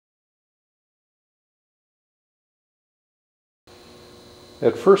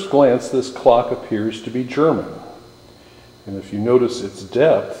At first glance, this clock appears to be German, and if you notice its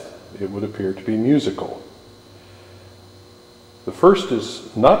depth, it would appear to be musical. The first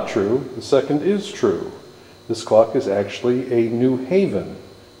is not true, the second is true. This clock is actually a New Haven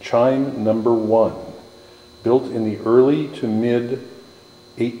Chime number 1, built in the early to mid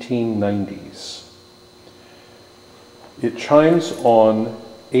 1890s. It chimes on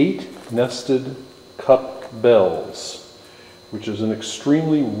 8 nested cup bells, which is an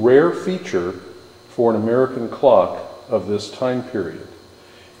extremely rare feature for an American clock of this time period.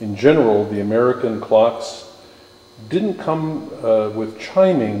 In general, the American clocks didn't come with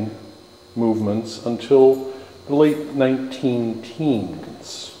chiming movements until the late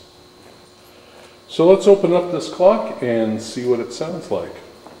 19-teens. So let's open up this clock and see what it sounds like.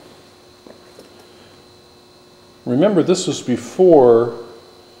 Remember, this was before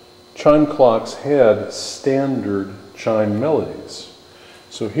chime clocks had standard chime melodies.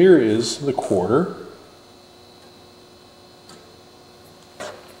 So here is the quarter.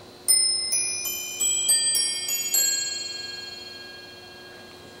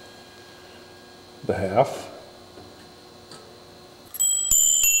 The half.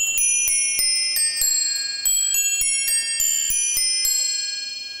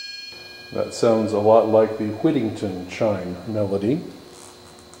 That sounds a lot like the Whittington chime melody.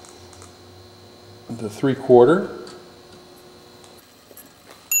 The 3/4.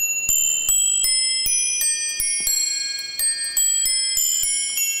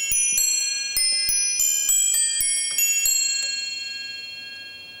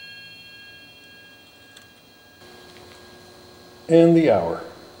 And the hour.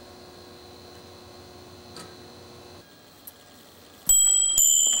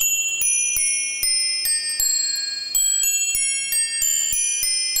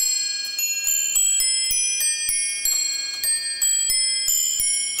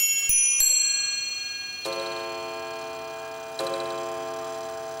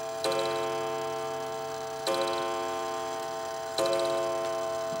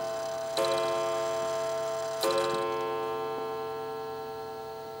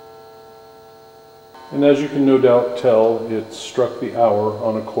 And as you can no doubt tell, it struck the hour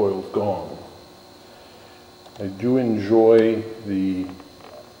on a coiled gong. I do enjoy the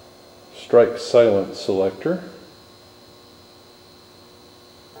strike silent selector.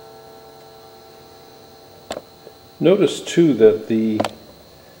 Notice too that the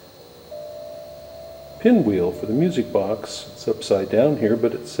pinwheel for the music box, it's upside down here,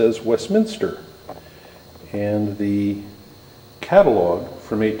 but it says Westminster. And the catalog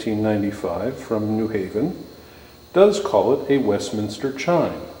from 1895 from New Haven does call it a Westminster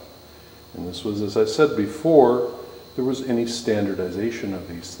chime. And this was, as I said before, there was any standardization of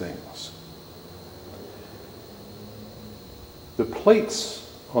these things. The plates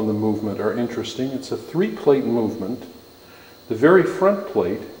on the movement are interesting. It's a 3-plate movement. The very front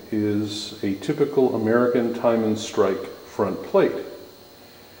plate is a typical American time and strike front plate.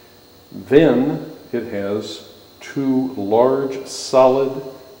 Then it has 2 large, solid,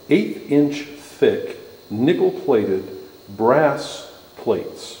 1/8-inch thick, nickel-plated brass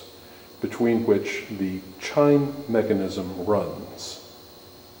plates between which the chime mechanism runs.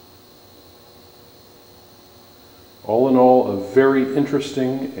 All in all, a very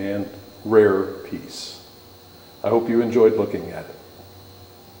interesting and rare piece. I hope you enjoyed looking at it.